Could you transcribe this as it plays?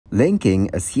Linking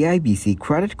a CIBC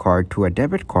credit card to a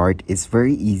debit card is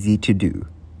very easy to do.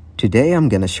 Today I'm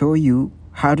gonna show you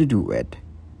how to do it.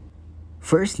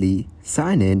 Firstly,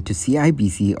 sign in to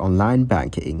CIBC Online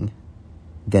Banking.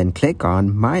 Then click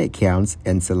on My Accounts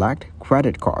and select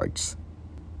Credit Cards.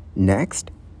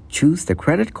 Next, choose the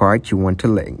credit card you want to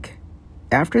link.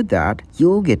 After that,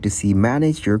 you'll get to see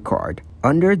Manage Your Card.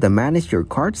 Under the Manage Your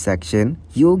Card section,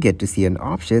 you'll get to see an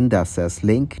option that says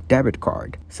Link Debit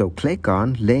Card. So click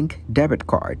on Link Debit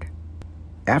Card.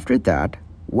 After that,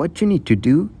 what you need to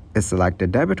do is select the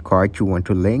debit card you want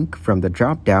to link from the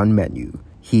drop-down menu.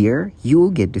 Here,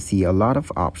 you'll get to see a lot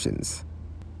of options.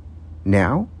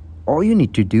 Now, all you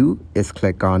need to do is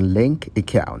click on Link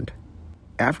Account.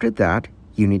 After that,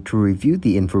 you need to review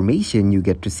the information you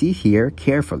get to see here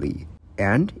carefully.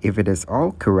 And if it is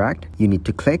all correct, you need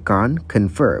to click on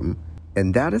Confirm.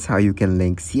 And that is how you can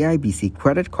link CIBC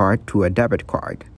credit card to a debit card.